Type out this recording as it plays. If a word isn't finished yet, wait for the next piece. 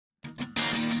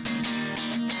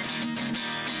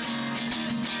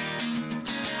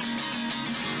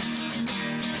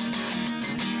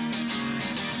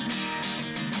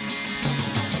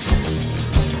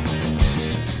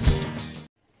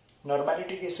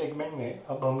Normality के segment में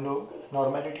अब हम लोग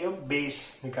नॉर्मेलिटी ऑफ बेस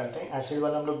निकालते हैं। एसिड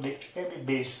वाला हम लोग देख चुके हैं, अभी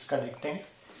बेस का देखते हैं।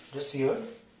 जस्ट हियर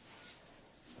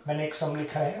मैंने एक सम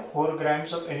लिखा है 4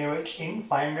 grams of NaOH in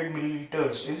 500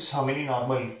 millilitres is how many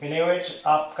normal. NaOH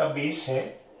आपका बेस है,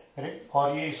 करेक्ट,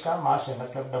 और ये इसका मास है,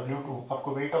 मतलब W2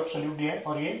 आपको वेट ऑफ सोल्यूट दिया है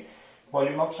और ये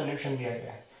वॉल्यूम ऑफ सोल्यूशन दिया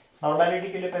गया है।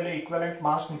 नॉर्मेलिटी के लिए पहले इक्विवेलेंट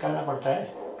मास निकालना पड़ता है,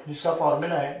 जिसका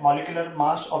फॉर्मूला है molecular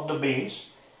mass of the base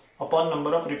upon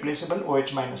number of replaceable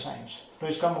OH minus ions. तो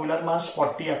इसका मोलर मास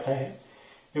 40 आता है,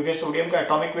 क्योंकि सोडियम का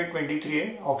एटॉमिक वेट 23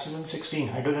 है, ऑक्सीजन 16,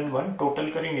 हाइड्रोजन 1, टोटल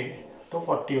करेंगे तो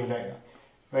 40 हो जाएगा,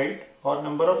 राइट। और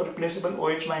number of replaceable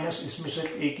OH minus इसमें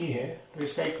सिर्फ एक ही है, तो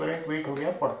इसका इक्विवेलेंट वेट हो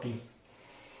गया 40।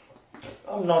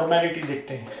 अब नॉर्मेलिटी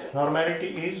देखते हैं। Normality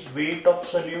is weight of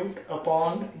solute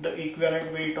upon the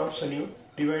equivalent weight of solute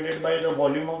divided by the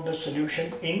volume of the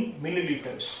solution in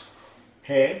millilitres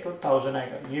है, तो 1000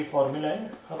 आएगा। ये फॉर्मूला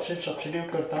है, अब सिर्फ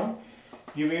सब्स्टिट्यूट करता हूँ।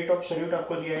 ये वेट ऑफ सोल्यूट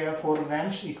आपको दिया गया 4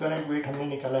 grams, इक्विवेलेंट वेट हमने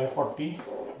निकाला है 40,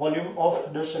 volume of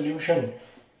the solution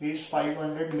is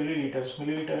 500 millilitres,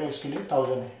 millilitre है इसके लिए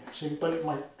 1000 है।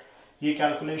 सिंपल ये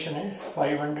कैलकुलेशन है,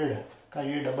 500 का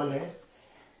ये डबल है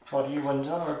और ये 1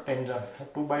 जा और 10 जा,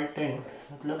 2/10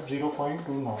 मतलब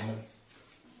 0.2 नॉर्मल।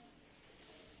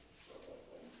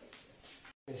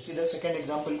 सीधा सेकेंड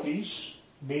एग्जाम्पल प्लीज।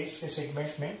 बेस के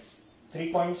सेगमेंट में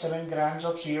 3.7 grams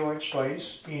of COH twice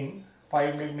in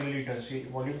 500 milliliters। ये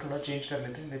वॉल्यूम थोड़ा चेंज कर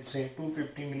लेते हैं, लेट्स से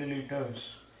 250 milliliters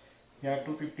या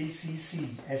 250 cc,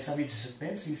 ऐसा भी दे सकते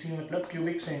हैं। cc मतलब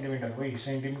क्यूबिक सेंटीमीटर, वही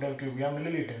सेंटीमीटर क्यूब या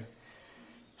millilitre.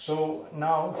 So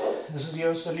now this is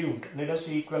your solute, let us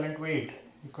C equivalent weight.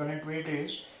 Equivalent weight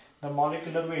is the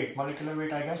molecular weight, molecular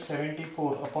weight आएगा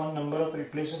 74 upon number of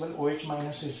replaceable OH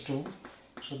minus is 2,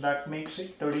 so that makes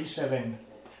it 37.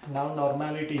 Now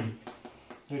normality,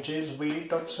 which is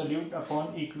weight of solute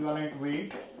upon equivalent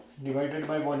weight divided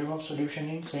by volume of solution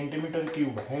in centimeter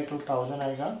cube है, तो 1000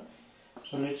 आएगा।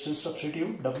 So let's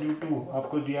substitute W2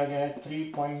 आपको दिया गया है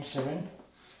 3.7,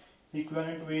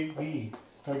 equivalent weight भी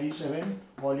 37,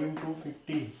 volume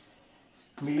 250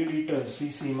 millilitre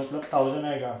cc मतलब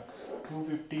 1000 आएगा।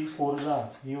 254 जा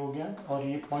ये हो गया और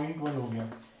ये 0.1 हो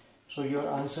गया। So your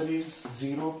answer is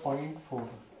 0.4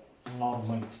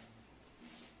 normal.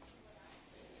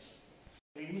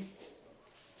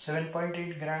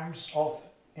 7.8 grams of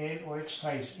NaOH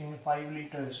thrice in 5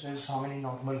 liters is how many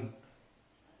normal?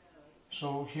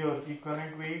 So here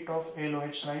equivalent weight of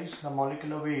NaOH thrice, the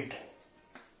molecular weight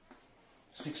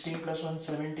 16 plus 1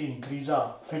 17, 3 जा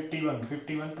 51,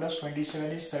 51 plus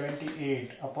 27 is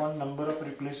 78 upon number of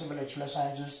replaceable H plus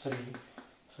ions is 3.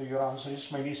 So your answer is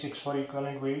 26 for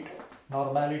equivalent weight.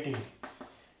 Normality,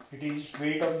 it is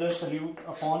weight of the solute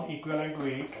upon equivalent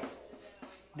weight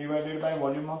divided by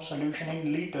volume of solution in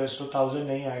liters, तो 1000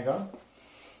 नहीं आएगा।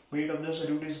 Weight of the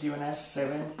solute is given as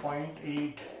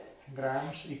 7.8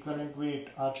 grams, equivalent weight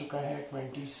आ चुका है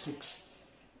 26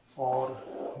 और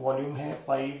volume है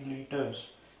 5 litres,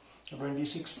 तो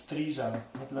 26 3 जा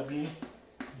मतलब ये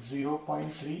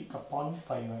 0.3 अपॉन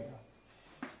 5 आएगा,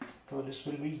 तो this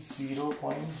will be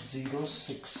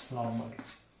 0.06 normal.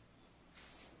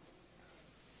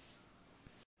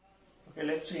 Okay,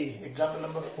 let's see example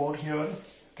number 4 here.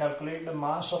 Calculate the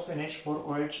mass of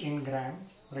NH4OH in gram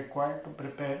required to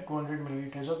prepare 200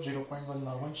 milliliters of 0.1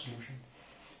 normal solution.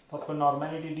 तो आपको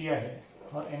नॉर्मेलिटी दिया है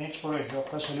और NH4OH जो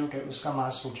आपका सोल्यूट है उसका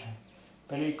मास पूछा है।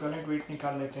 पहले इक्विवेलेंट वेट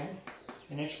निकाल लेते हैं।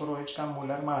 NH4OH का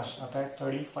मोलर मास आता है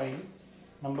 35,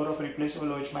 number of replaceable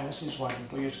OH minus is 1,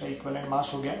 तो ये इसका इक्विवेलेंट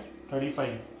मास हो गया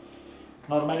 35।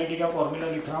 नॉर्मेलिटी का फॉर्मूला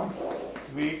लिख रहा हूँ,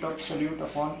 weight of solute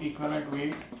upon equivalent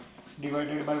weight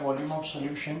divided by volume of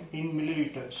solution in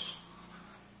millilitres,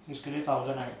 इसके लिए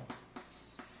 1000 आएगा।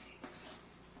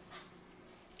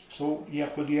 सो ये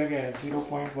आपको दिया गया है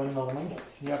 0.1 नॉर्मल।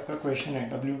 ये आपका क्वेश्चन है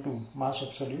W2 mass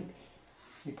of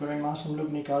solute. Equivalent mass हम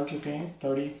लोग निकाल चुके हैं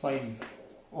 35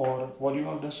 और वॉल्यूम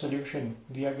ऑफ द सोल्यूशन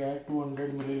दिया गया है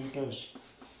 200 मिलीलीटर्स,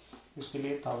 इसके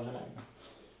लिए 1000 आएगा।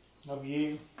 अब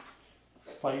ये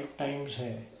 5 टाइम्स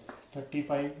है,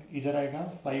 35 इधर आएगा,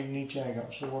 5 नीचे आएगा।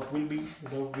 So what will be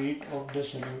the weight of the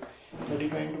solute?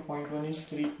 35 into 0.1 is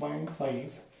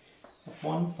 3.5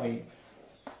 upon 5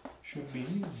 should be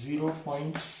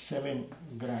 0.7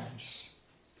 grams.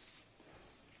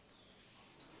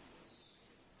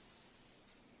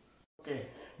 Okay,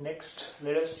 next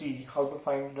let us see how to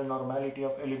find the normality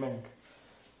of element.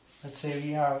 Let's say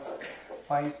we have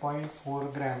 5.4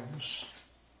 grams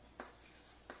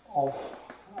of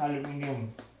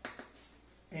aluminium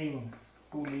in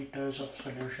 2 liters of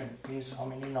solution is how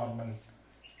many normal?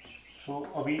 So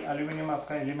अभी aluminium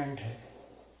आपका element है,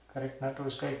 correct ना, तो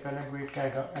इसका equivalent weight क्या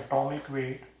आएगा? Atomic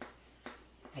weight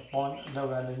upon the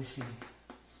valency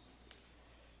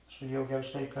सो ये हो गया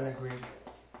उसका equivalent weight.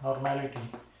 Normality,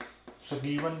 so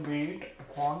given weight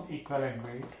upon equivalent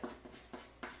weight,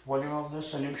 volume of the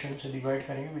solution से डिवाइड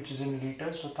करेंगे विच इज इन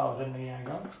लीटर, सो 1000 नहीं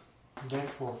आएगा.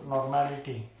 Therefore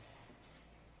normality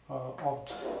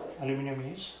of aluminium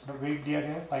is, wait दिया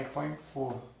गया है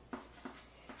 5.4,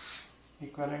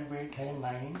 इक्विवेलेंट वेट है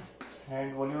 9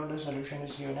 and volume of the solution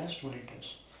is given as 2 litres.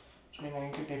 सो ये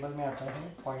 9 के टेबल में आता है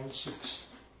 0.6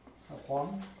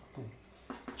 upon 2.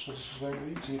 So this is going to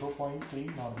be 0.3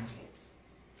 normal.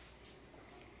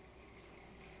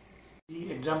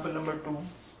 Example number 2,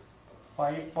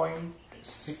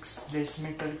 5.6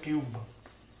 decimeter cube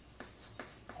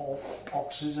of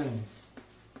oxygen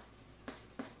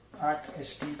at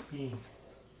STP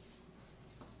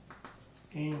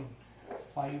in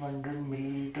 500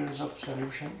 milliliters of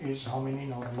solution is how many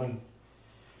normal.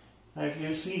 If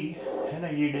you see है ना,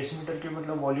 ये decimetre cube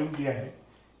मतलब volume दिया है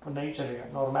तो नहीं चलेगा.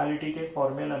 नॉर्मेलिटी के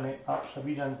फॉर्मूला में आप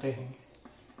सभी जानते हैं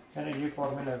है ना, ये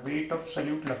फॉर्मूला वेट ऑफ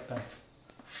सल्यूट लगता है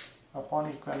अपॉन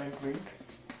इक्विवेलेंट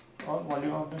वेट और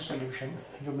वॉल्यूम ऑफ द सोल्यूशन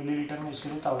जो मिलीलीटर में, इसके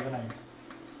लिए 1000 आएगा.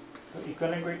 तो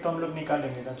इक्विवेलेंट वेट तो हम लोग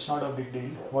निकालेंगे, that's not a big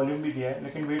deal. Volume भी दिया है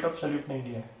लेकिन वेट ऑफ सोल्यूट नहीं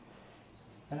दिया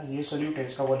है ना. ये सोल्यूट है,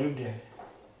 इसका वॉल्यूम दिया है.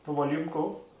 तो वॉल्यूम को,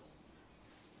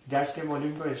 गैस के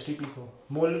वॉल्यूम को, एसटीपी को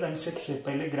मोल कंसेप्ट से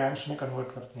पहले ग्राम्स में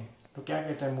कन्वर्ट करते हैं. तो क्या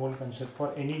कहता है मोल कंसेप्ट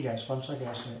फॉर एनी गैस? कौन सा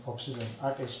गैस है? Oxygen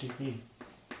eight STP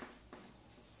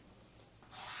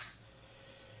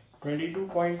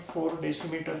 22.4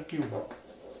 decimetre cube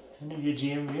है ना, ये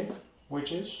जीएम है,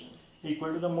 which is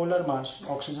equal to the molar mass.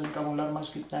 Oxygen का मोलर मास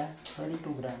कितना है?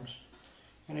 32 ग्राम्स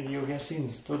है ना. ये हो गया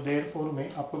सिंस. तो देयरफॉर में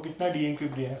आपको कितना डीएम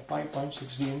क्यूब दिया है?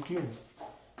 5.6 डीएम क्यूब,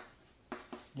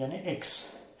 यानी एक्स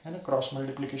है ना, क्रॉस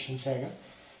मल्टीप्लीकेशन से आएगा.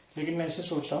 लेकिन मैं ऐसे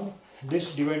सोच रहा हूँ,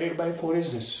 this divided by 4 is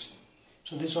this,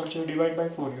 so this also divide by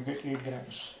 4, you get 8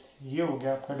 grams. ये हो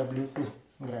गया आपका W2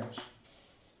 ग्राम्स,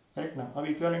 करेक्ट ना. अब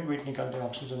इक्विवेलेंट वेट निकालते हैं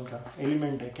ऑक्सीजन का.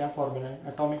 एलिमेंट है, क्या फॉर्मूला है?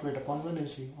 Atomic weight upon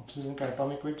valency. Oxygen का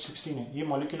एटॉमिक वेट 16 है, ये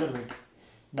मॉलिक्यूलर वेट,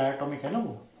 डायटोमिक है ना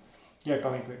वो, ये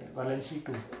एटॉमिक वेट है, वैलेंसी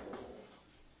 2.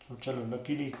 तो चलो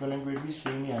लकीली इक्विवेलेंट वेट भी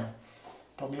सेम ही आया,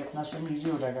 तो अभी अपना सेम इजी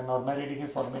हो जाएगा. नॉर्मेलिटी के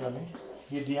फॉर्मूला में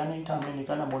ये दिया नहीं था, हमने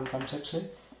निकाला मोल कंसेप्ट से.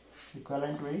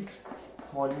 इक्विवेलेंट वेट,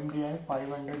 वॉल्यूम दिया है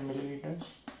 500 मिलीलीटर्स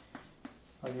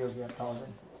और ये हो गया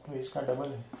 1000, तो इसका डबल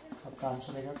है. आपका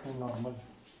आंसर रहेगा 2 नॉर्मल.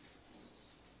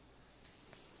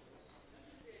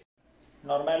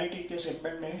 नॉर्मेलिटी के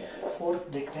सेगमेंट में फोर्थ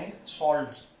देखते हैं, सॉल्ट.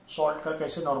 सॉल्ट का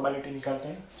कैसे नॉर्मेलिटी निकालते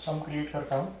हैं. सम क्रिएट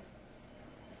करता हूं.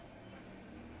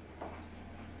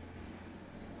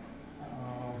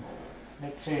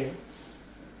 Let's say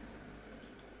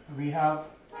we have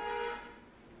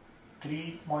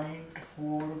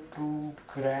 3.42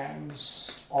 grams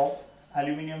of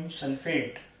aluminum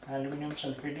sulfate. Aluminum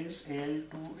sulfate is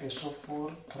Al2SO4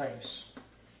 thrice.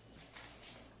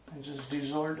 It is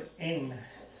dissolved in,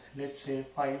 let's say,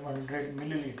 500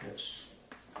 milliliters.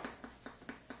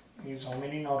 Is how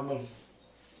many normal?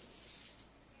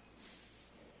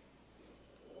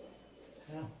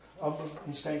 अब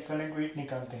इसका इक्विवेलेंट वेट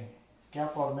निकालते हैं. क्या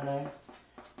फॉर्मूला है?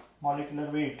 Molecular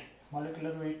weight.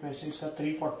 मॉलिक्यूलर वेट वैसे इसका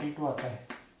 342 आता है,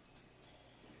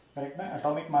 करेक्ट ना.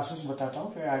 एटॉमिक मासेस बताता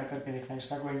हूँ फिर ऐड करके देखना.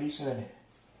 इसका 27 है,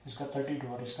 इसका 32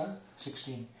 और इसका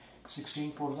 16.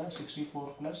 16 4 का 64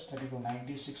 प्लस 32,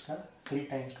 96 का 3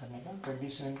 टाइम्स करने का,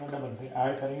 27 का डबल, फिर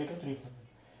ऐड करेंगे तो 3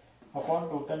 upon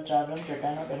total charge on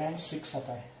cation और एनायन 6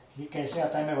 आता है. ये कैसे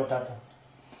आता है मैं बताता हूँ.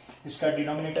 इसका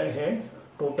डिनोमिनेटर है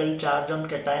टोटल चार्ज ऑन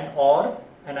कैटायन और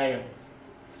एनायन.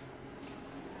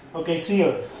 ओके, सी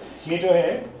ये जो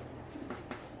है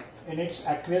in its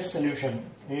aqueous solution,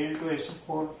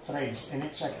 Al2SO4 thrice in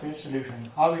its aqueous solution,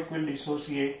 how it will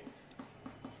dissociate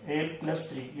Al plus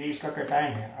 3, ये इसका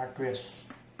कैटायन है aqueous,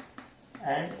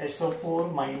 and SO4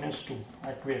 minus 2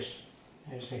 aqueous.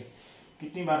 ऐसे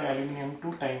कितनी बार एल्यूमिनियम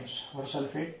 2 टाइम्स और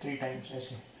सल्फेट 3 टाइम्स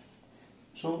ऐसे.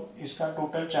 सो इसका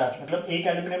टोटल चार्ज मतलब एक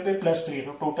एल्यूमिनियम पे +3,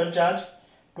 तो total charge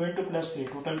 2 into +3,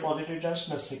 total positive charge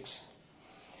 +6.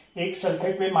 एक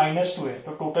सल्फेट पे -2 है,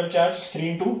 तो टोटल चार्ज 3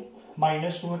 into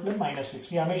 -2 मतलब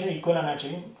 -6. ये हमेशा इक्वल आना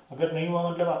चाहिए. अगर नहीं हुआ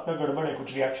मतलब आपका गड़बड़ है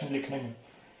कुछ रिएक्शन लिखने में.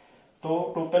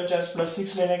 तो टोटल चार्ज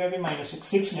 +6 लेने का कि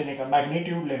 -6 लेने का,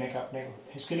 मैग्नीट्यूड लेने का अपने को.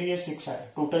 इसके लिए ये 6 आया.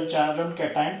 टोटल चार्ज ऑन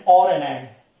कैटायन और एनायन,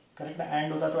 करेक्ट ना.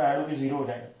 एंड होता तो ऐड होकर 0 हो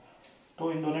जाएगा.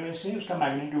 तो इन दोनों में से उसका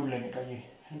मैग्नीट्यूड लेने का. ये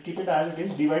keep it as it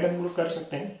is. Divide हम लोग कर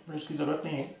सकते हैं पर उसकी जरूरत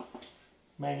नहीं है.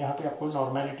 मैं यहाँ पे आपको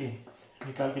नॉर्मेलिटी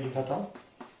निकाल के दिखाता हूँ.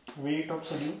 Weight of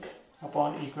solute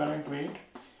upon equivalent weight,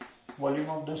 volume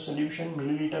of the solution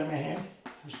millilitre में है,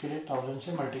 उसके लिए 1000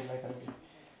 से मल्टीप्लाई करेंगे.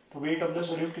 तो वेट ऑफ द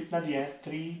सोल्यूट कितना दिया है?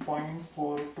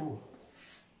 3.42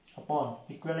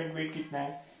 अपॉन इक्विवेलेंट वेट कितना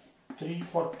है?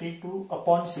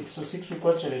 342/6, तो 6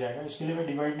 ऊपर चले जाएगा, इसके लिए मैं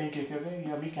डिवाइड नहीं किया क्योंकि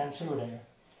ये अभी कैंसिल हो जाएगा,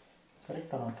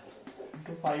 correct not,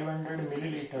 into 500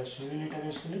 millilitres, millilitre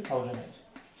इसके लिए 1000 है,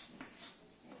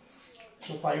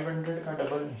 सो 500 का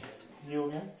डबल ये हो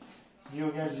गया,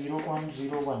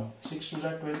 0.01, 6 to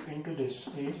the 12 into this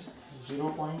is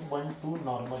 0.12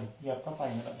 normal, ये आपका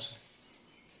final answer.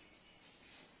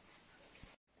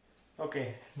 Okay,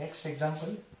 next example,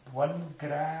 1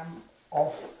 gram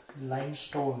of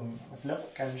limestone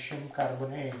मतलब calcium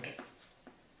carbonate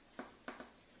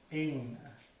in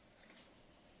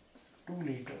 2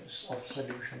 liters of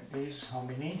solution is how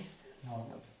many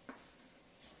normal?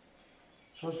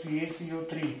 So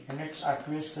CaCO3 in its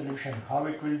aqueous solution, how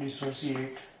it will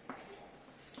dissociate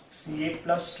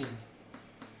Ca+2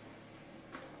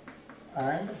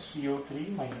 and CO3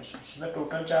 -2. So the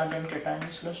total charge on cation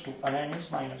is +2, anion is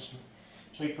 -2.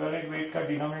 So equivalent weight का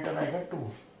denominator आएगा 2,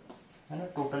 है ना,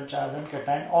 total charge on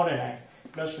cation और anion,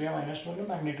 plus या minus two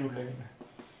magnitude लगेगा,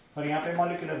 और यहाँ पे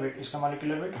मॉलिक्यूलर वेट, इसका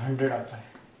मॉलिक्यूलर वेट 100 आता है,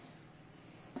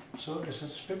 सो दिस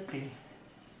इज 50,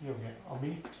 ये हो गया।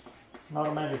 अभी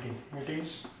normality, it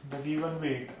is the given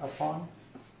weight upon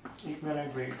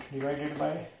equivalent weight divided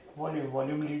by volume,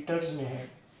 volume litres में है,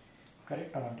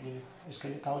 करेक्ट नॉट, ये इसके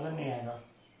लिए 1000 नहीं आएगा,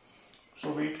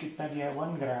 सो वेट कितना दिया है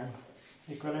 1 ग्राम,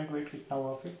 इक्विवेलेंट वेट कितना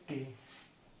हुआ 50,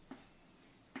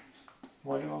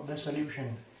 volume of the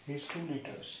solution is 2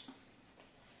 liters,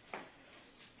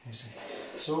 ऐसे।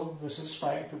 So this is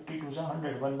 550 to the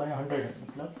 100, 1/100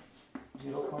 मतलब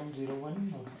 0.01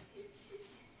 नॉर्मल।